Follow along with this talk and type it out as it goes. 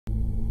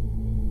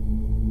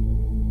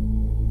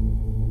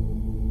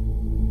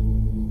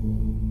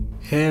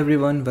Hey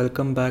everyone,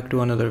 welcome back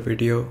to another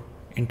video.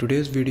 In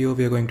today's video,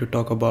 we are going to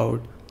talk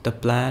about the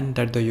plan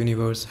that the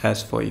universe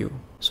has for you.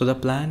 So the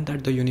plan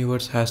that the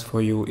universe has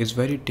for you is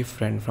very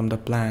different from the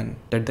plan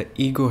that the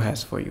ego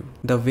has for you.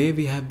 The way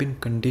we have been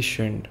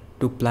conditioned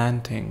to plan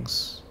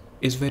things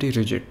is very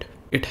rigid.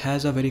 It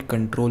has a very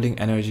controlling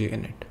energy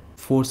in it,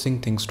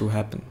 forcing things to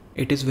happen.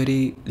 It is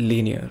very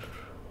linear.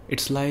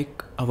 It's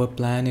like our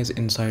plan is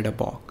inside a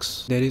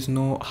box. There is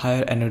no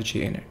higher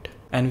energy in it.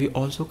 And we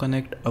also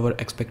connect our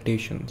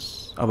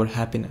expectations, our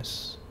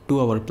happiness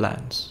to our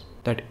plans.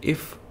 That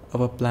if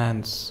our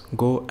plans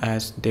go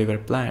as they were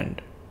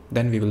planned,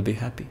 then we will be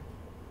happy.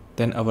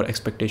 Then our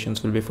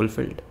expectations will be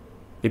fulfilled.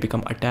 We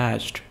become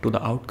attached to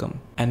the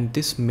outcome. And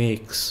this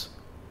makes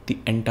the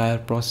entire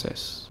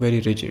process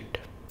very rigid,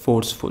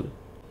 forceful.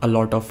 A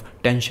lot of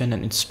tension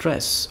and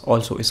stress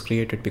also is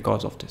created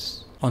because of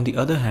this. On the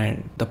other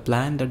hand, the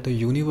plan that the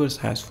universe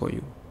has for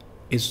you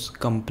is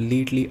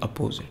completely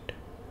opposite.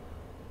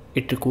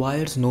 It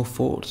requires no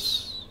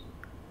force.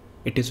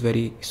 It is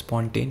very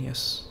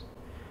spontaneous.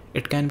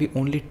 It can be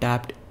only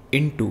tapped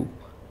into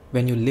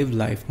when you live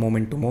life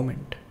moment to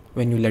moment,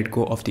 when you let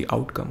go of the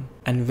outcome,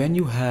 and when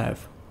you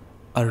have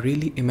a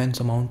really immense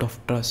amount of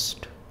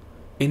trust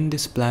in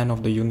this plan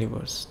of the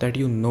universe that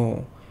you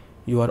know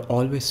you are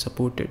always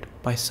supported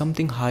by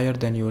something higher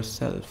than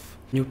yourself.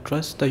 You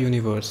trust the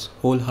universe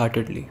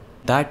wholeheartedly.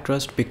 That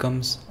trust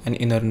becomes an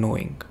inner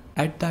knowing.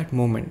 At that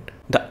moment,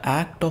 the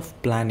act of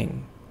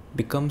planning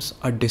becomes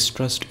a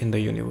distrust in the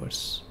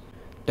universe,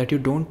 that you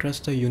don't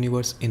trust the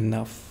universe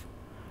enough,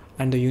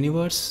 and the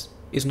universe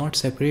is not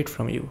separate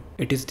from you.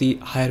 It is the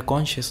higher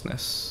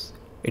consciousness,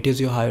 it is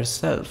your higher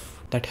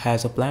self that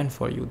has a plan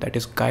for you, that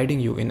is guiding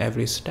you in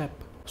every step.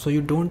 So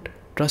you don't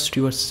trust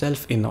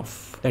yourself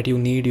enough, that you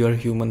need your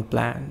human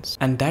plans.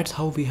 And that's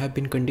how we have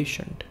been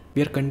conditioned.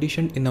 We are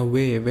conditioned in a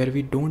way where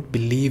we don't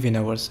believe in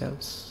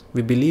ourselves.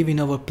 We believe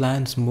in our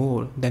plans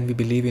more than we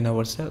believe in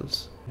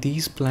ourselves.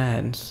 These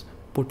plans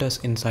put us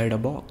inside a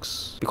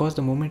box, because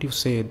the moment you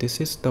say this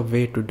is the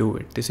way to do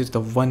it, this is the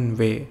one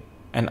way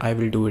and I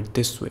will do it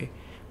this way,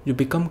 you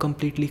become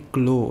completely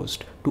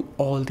closed to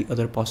all the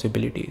other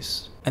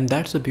possibilities. And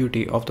that's the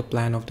beauty of the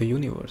plan of the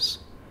universe,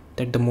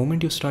 that the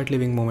moment you start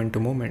living moment to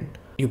moment,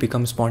 you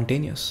become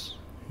spontaneous,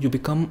 you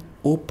become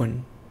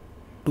open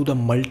to the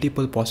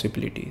multiple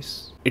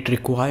possibilities. It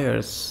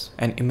requires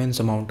an immense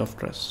amount of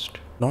trust,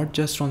 not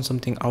just on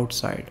something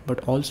outside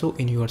but also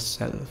in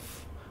yourself.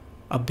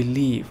 A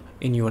belief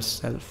in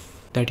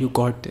yourself that you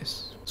got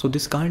this. So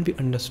this can't be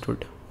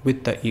understood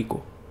with the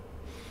ego.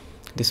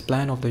 This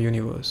plan of the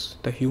universe,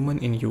 the human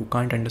in you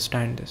can't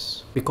understand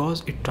this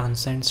because it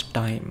transcends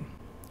time.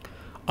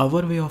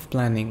 Our way of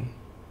planning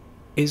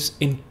is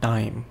in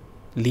time,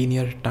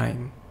 linear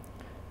time.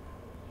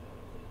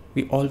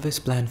 We always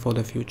plan for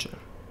the future,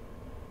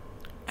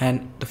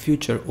 and the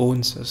future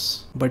owns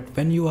us. But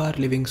when you are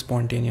living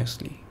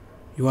spontaneously,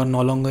 you are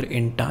no longer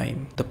in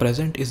time. The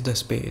present is the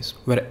space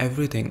where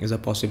everything is a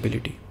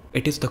possibility.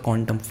 It is the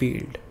quantum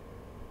field.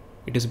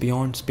 It is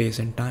beyond space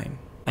and time.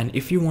 And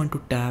if you want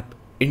to tap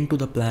into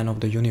the plan of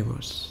the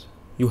universe,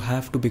 you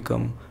have to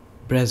become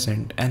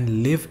present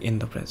and live in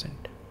the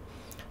present.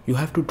 You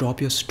have to drop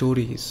your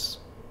stories,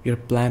 your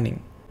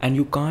planning, and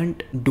you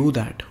can't do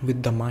that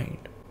with the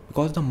mind,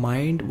 because the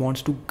mind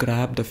wants to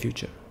grab the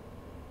future,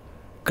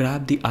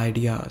 grab the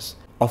ideas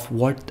of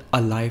what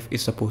a life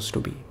is supposed to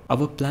be.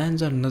 Our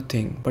plans are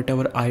nothing but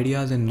our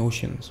ideas and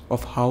notions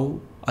of how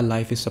a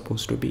life is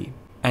supposed to be.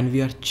 And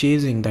we are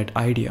chasing that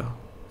idea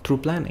through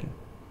planning.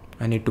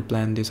 I need to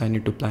plan this, I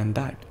need to plan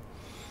that.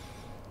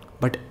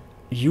 But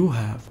you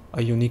have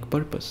a unique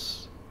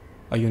purpose,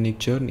 a unique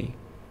journey.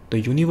 The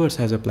universe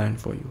has a plan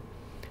for you.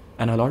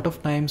 And a lot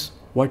of times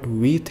what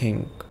we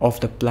think of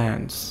the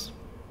plans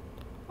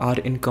are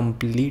in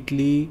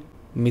completely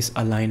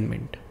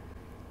misalignment.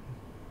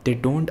 They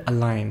don't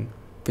align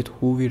with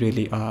who we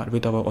really are,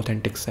 with our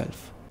authentic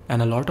self.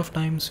 And a lot of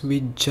times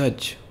we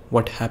judge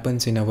what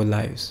happens in our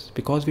lives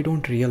because we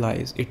don't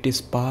realize it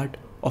is part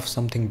of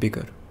something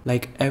bigger.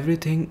 Like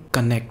everything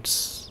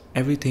connects,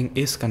 everything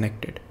is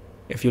connected.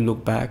 If you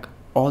look back,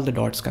 all the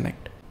dots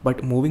connect.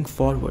 But moving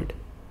forward,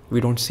 we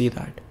don't see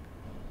that.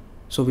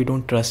 So we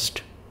don't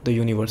trust the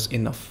universe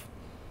enough.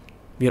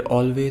 We are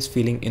always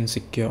feeling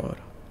insecure,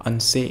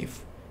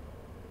 unsafe,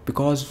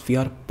 because we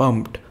are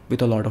pumped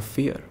with a lot of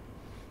fear.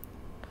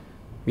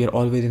 We are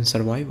always in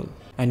survival,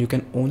 and you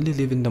can only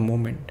live in the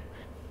moment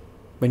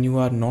when you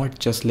are not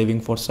just living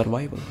for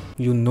survival.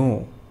 You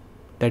know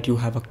that you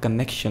have a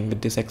connection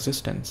with this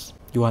existence.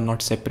 You are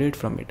not separate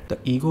from it. The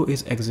ego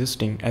is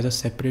existing as a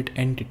separate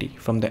entity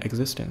from the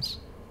existence.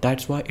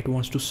 That's why it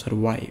wants to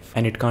survive,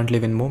 and it can't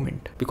live in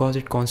moment because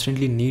it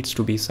constantly needs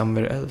to be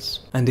somewhere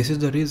else. And this is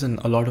the reason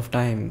a lot of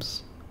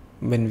times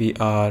when we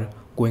are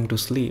going to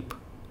sleep,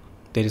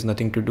 there is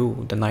nothing to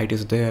do. The night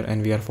is there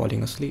and we are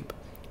falling asleep.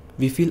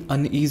 We feel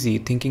uneasy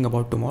thinking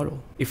about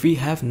tomorrow. If we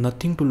have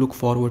nothing to look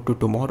forward to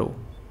tomorrow,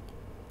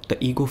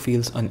 the ego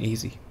feels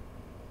uneasy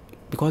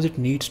because it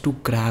needs to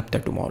grab the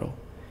tomorrow.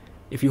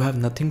 If you have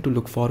nothing to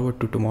look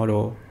forward to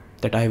tomorrow,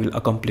 that I will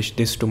accomplish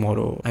this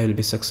tomorrow, I will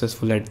be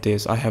successful at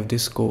this, I have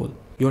this goal.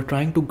 You are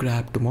trying to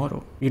grab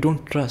tomorrow. You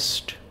don't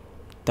trust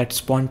that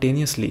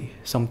spontaneously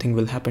something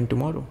will happen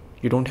tomorrow.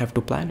 You don't have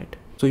to plan it.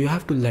 So you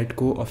have to let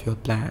go of your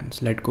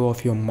plans, let go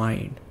of your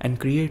mind, and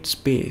create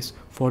space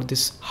for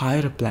this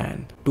higher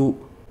plan to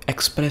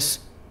express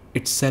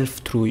itself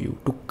through you,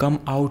 to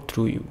come out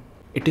through you.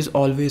 It is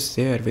always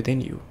there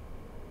within you.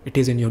 It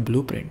is in your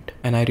blueprint.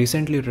 And I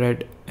recently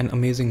read an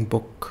amazing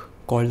book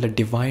called The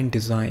Divine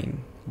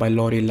Design by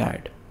Laurie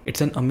Ladd.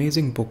 It's an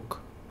amazing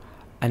book.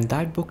 And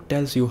that book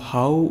tells you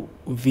how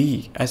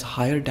we as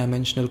higher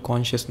dimensional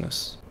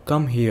consciousness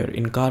come here,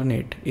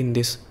 incarnate in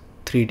this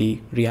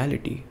 3D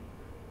reality,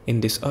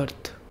 in this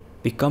earth.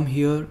 We come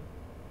here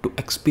to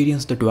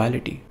experience the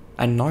duality.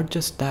 And not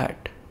just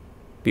that,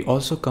 we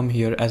also come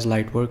here as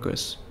light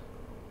workers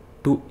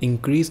to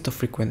increase the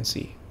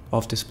frequency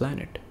of this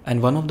planet.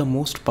 And one of the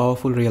most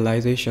powerful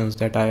realizations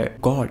that I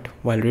got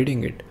while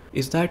reading it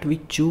is that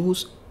we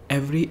choose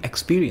every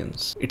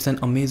experience. It's an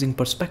amazing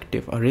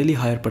perspective, a really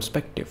higher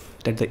perspective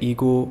that the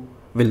ego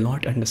will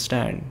not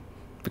understand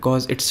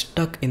because it's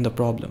stuck in the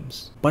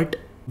problems. But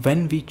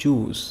when we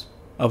choose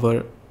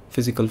our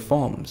physical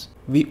forms,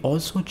 we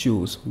also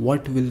choose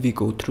what will we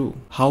go through,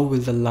 how will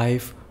the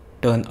life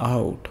turn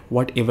out,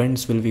 what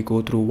events will we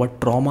go through,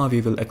 what trauma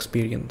we will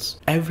experience.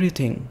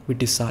 Everything we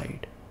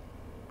decide,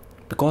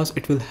 because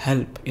it will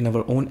help in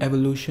our own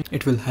evolution.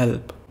 It will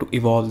help to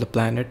evolve the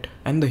planet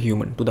and the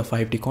human to the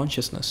 5D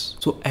consciousness.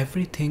 So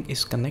everything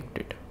is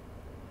connected.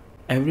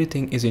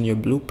 Everything is in your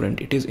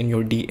blueprint. It is in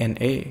your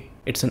DNA.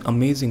 It's an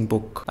amazing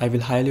book. I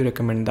will highly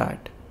recommend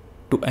that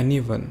to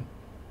anyone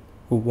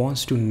who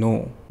wants to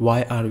know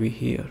why are we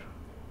here?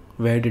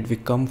 Where did we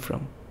come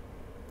from?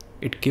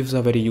 It gives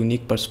a very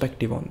unique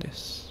perspective on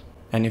this.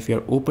 And if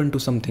you're open to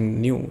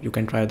something new, you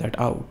can try that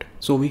out.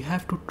 So we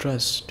have to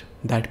trust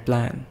that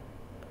plan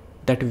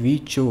that we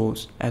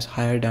chose as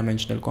higher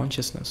dimensional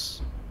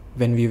consciousness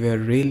when we were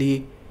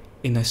really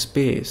in a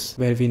space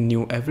where we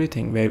knew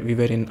everything, where we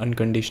were in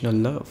unconditional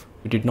love.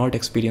 We did not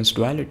experience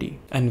duality.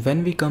 And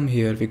when we come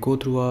here, we go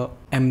through a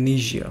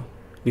amnesia.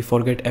 We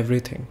forget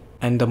everything.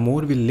 And the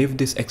more we live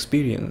this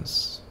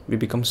experience, we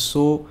become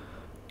so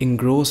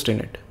engrossed in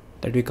it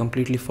that we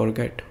completely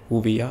forget who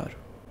we are,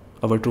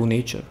 our true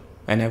nature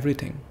and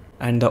everything.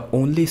 And the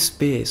only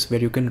space where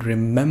you can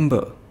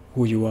remember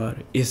who you are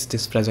is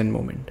this present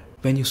moment.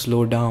 When you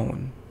slow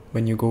down,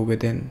 when you go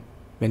within,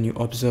 when you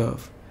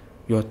observe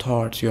your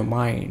thoughts, your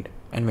mind,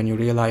 and when you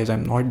realize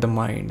I'm not the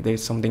mind, there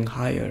is something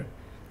higher,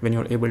 when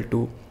you're able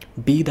to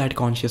be that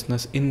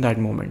consciousness in that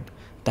moment,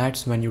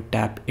 that's when you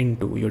tap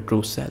into your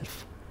true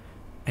self.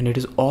 And it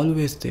is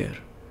always there.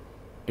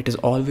 It is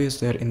always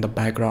there in the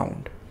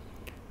background.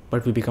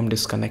 But we become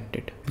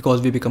disconnected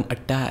because we become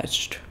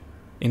attached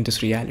in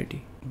this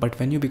reality. But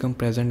when you become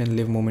present and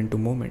live moment to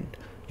moment,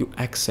 you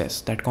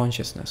access that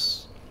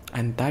consciousness.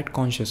 And that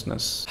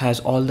consciousness has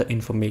all the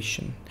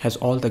information, has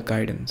all the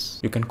guidance.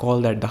 You can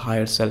call that the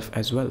higher self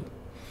as well.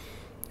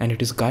 And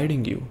it is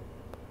guiding you.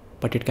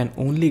 But it can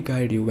only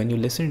guide you when you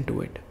listen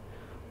to it.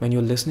 When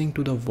you're listening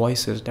to the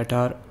voices that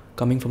are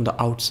coming from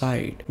the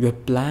outside. Your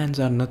plans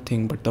are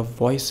nothing but the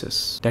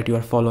voices that you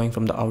are following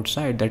from the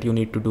outside, that you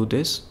need to do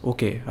this.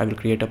 Okay, I will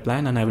create a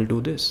plan and I will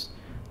do this.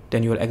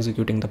 Then you are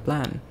executing the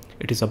plan.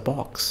 It is a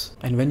box.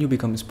 And when you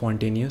become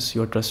spontaneous,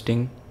 you are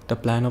trusting the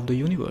plan of the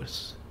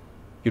universe.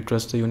 You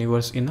trust the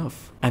universe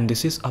enough. And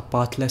this is a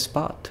pathless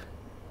path.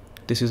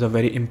 This is a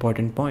very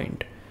important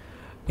point.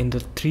 In the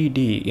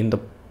 3D, in the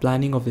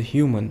planning of the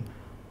human,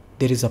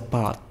 there is a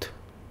path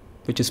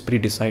which is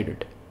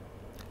pre-decided.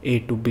 A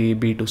to B,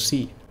 B to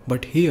C.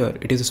 But here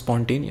it is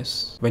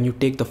spontaneous. When you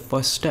take the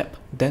first step,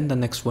 then the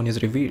next one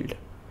is revealed.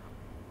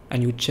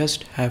 And you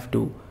just have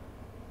to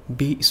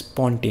be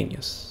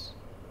spontaneous.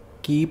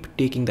 Keep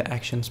taking the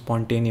action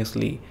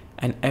spontaneously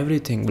and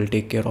everything will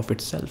take care of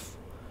itself.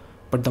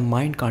 But the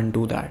mind can't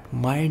do that.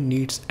 Mind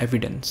needs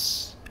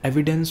evidence.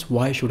 Evidence,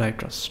 why should I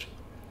trust?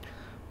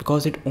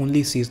 Because it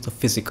only sees the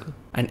physical.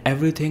 And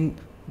everything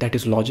that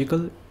is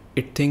logical,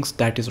 it thinks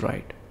that is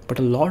right. But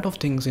a lot of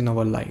things in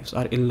our lives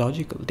are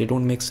illogical. They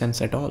don't make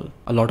sense at all.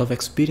 A lot of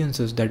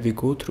experiences that we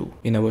go through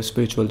in our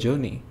spiritual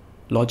journey,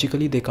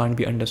 logically they can't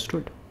be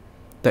understood.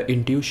 The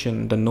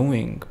intuition, the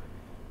knowing,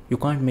 you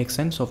can't make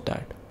sense of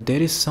that.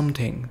 There is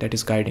something that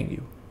is guiding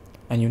you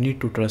and you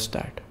need to trust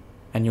that.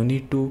 And you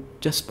need to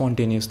just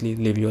spontaneously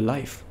live your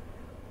life.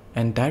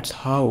 And that's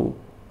how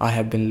I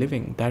have been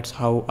living. That's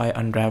how I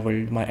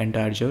unraveled my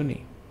entire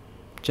journey.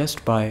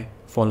 Just by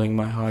following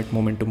my heart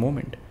moment to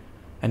moment.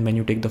 And when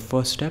you take the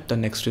first step, the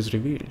next is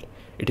revealed.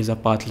 It is a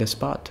pathless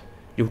path.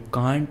 You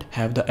can't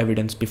have the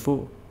evidence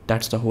before.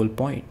 That's the whole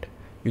point.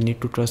 You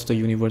need to trust the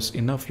universe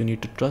enough. You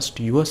need to trust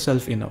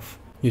yourself enough.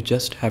 You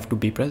just have to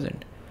be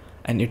present.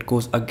 And it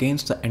goes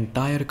against the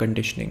entire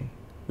conditioning,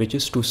 which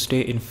is to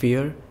stay in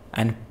fear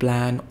and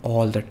plan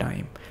all the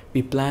time.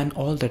 We plan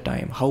all the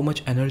time. How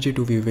much energy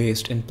do we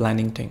waste in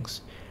planning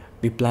things?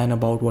 We plan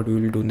about what we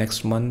will do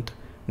next month,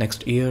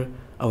 next year.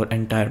 Our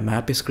entire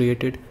map is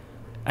created.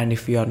 And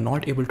if we are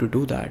not able to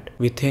do that,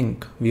 we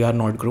think we are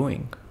not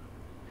growing.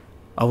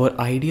 our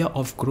idea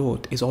of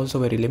growth is also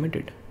very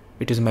limited.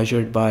 It is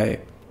measured by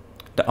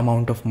the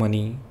amount of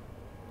money,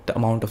 the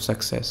amount of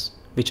success,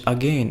 which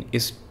again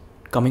is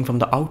coming from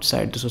the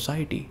outside, the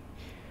society.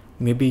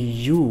 Maybe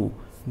you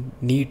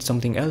need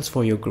something else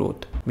for your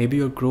growth. Maybe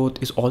your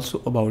growth is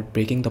also about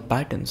breaking the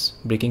patterns,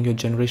 breaking your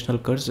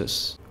generational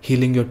curses,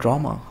 healing your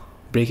trauma,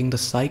 breaking the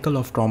cycle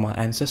of trauma,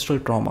 ancestral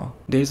trauma.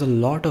 There is a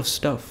lot of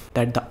stuff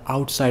that the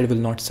outside will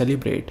not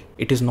celebrate.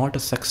 It is not a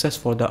success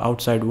for the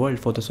outside world,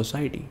 for the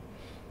society.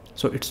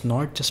 So it's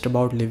not just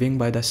about living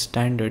by the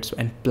standards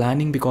and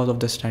planning because of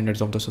the standards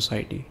of the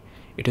society.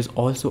 It is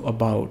also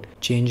about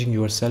changing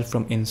yourself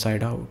from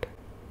inside out.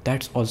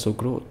 That's also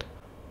growth.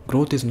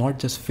 Growth is not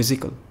just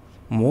physical.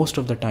 Most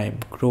of the time,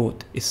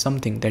 growth is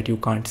something that you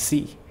can't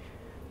see.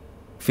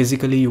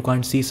 Physically, you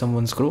can't see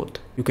someone's growth.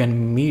 You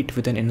can meet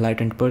with an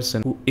enlightened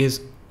person who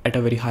is at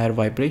a very higher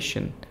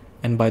vibration,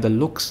 and by the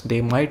looks,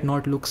 they might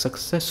not look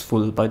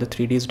successful by the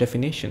 3D's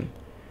definition.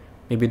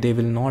 Maybe they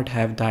will not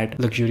have that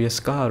luxurious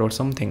car or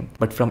something,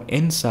 but from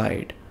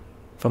inside,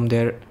 from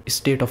their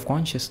state of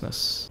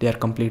consciousness, they are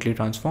completely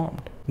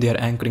transformed. They are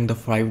anchoring the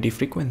 5D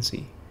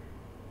frequency.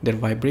 Their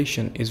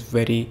vibration is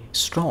very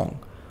strong.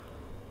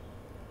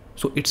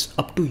 So it's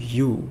up to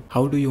you.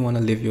 How do you want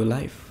to live your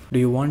life? Do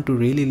you want to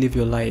really live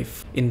your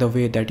life in the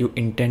way that you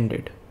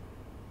intended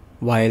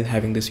while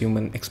having this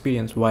human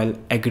experience, while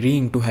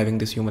agreeing to having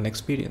this human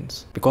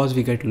experience? Because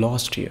we get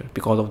lost here,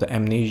 because of the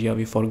amnesia,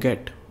 we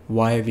forget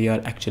why we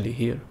are actually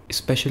here.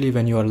 Especially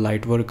when you are a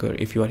light worker,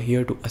 if you are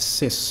here to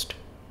assist,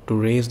 to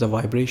raise the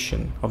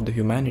vibration of the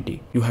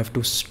humanity, you have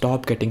to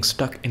stop getting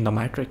stuck in the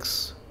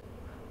matrix.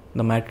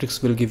 The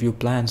matrix will give you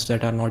plans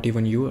that are not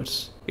even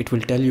yours. It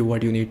will tell you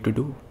what you need to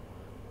do.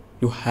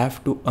 You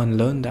have to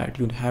unlearn that.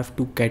 You have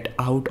to get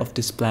out of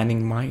this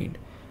planning mind.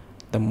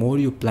 The more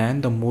you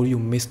plan, the more you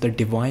miss the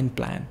divine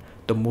plan.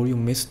 The more you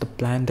miss the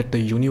plan that the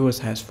universe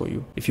has for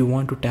you. If you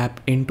want to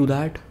tap into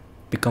that,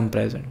 become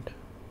present.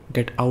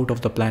 Get out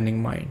of the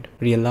planning mind.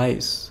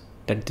 Realize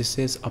that this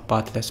is a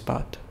pathless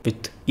path.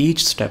 With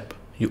each step,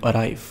 you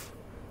arrive.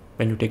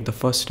 When you take the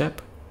first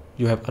step,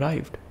 you have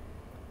arrived.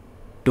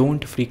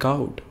 Don't freak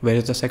out. Where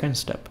is the second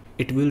step?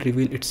 It will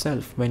reveal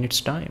itself when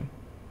it's time.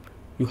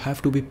 You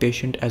have to be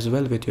patient as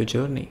well with your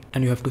journey,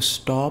 and you have to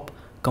stop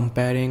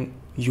comparing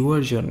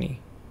your journey,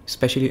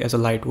 especially as a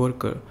light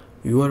worker,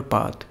 your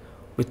path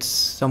with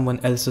someone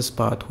else's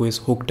path who is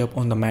hooked up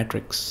on the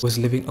matrix, who is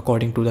living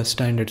according to the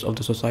standards of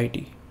the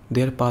society.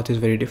 Their path is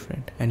very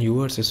different and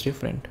yours is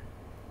different.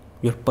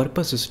 Your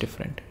purpose is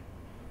different.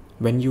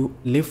 When you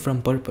live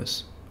from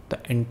purpose, the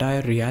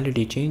entire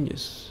reality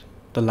changes.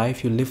 The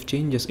life you live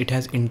changes. It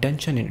has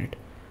intention in it.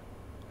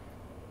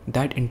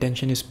 That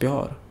intention is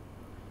pure.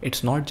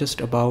 It's not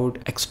just about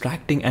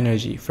extracting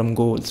energy from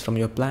goals, from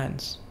your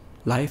plans.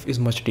 Life is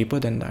much deeper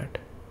than that.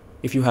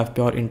 If you have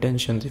pure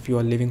intentions, if you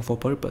are living for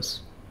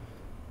purpose,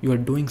 you are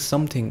doing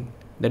something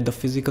that the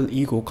physical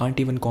ego can't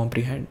even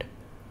comprehend.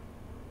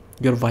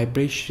 Your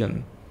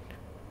vibration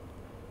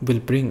will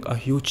bring a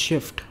huge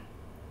shift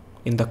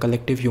in the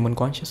collective human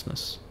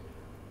consciousness.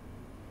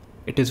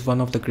 It is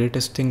one of the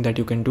greatest things that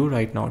you can do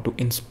right now to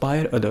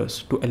inspire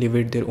others to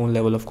elevate their own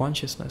level of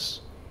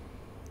consciousness.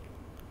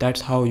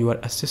 That's how you are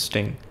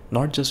assisting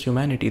not just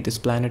humanity, this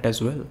planet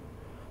as well.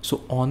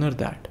 So honor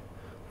that.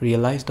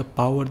 Realize the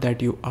power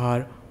that you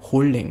are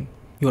holding.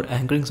 You are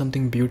anchoring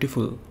something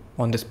beautiful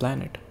on this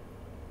planet.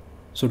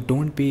 So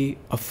don't be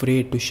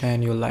afraid to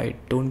shine your light.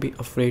 Don't be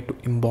afraid to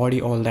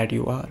embody all that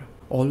you are.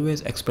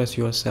 Always express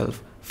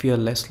yourself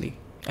fearlessly.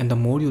 And the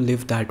more you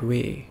live that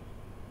way,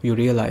 you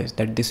realize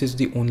that this is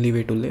the only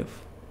way to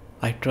live.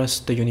 I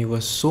trust the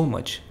universe so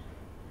much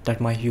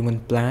that my human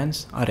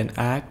plans are an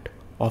act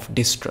of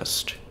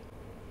distrust.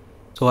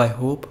 So I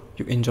hope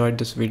you enjoyed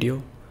this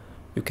video.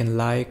 You can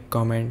like,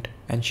 comment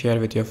and share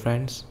with your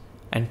friends.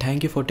 And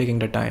thank you for taking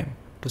the time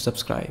to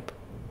subscribe.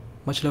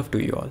 Much love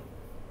to you all.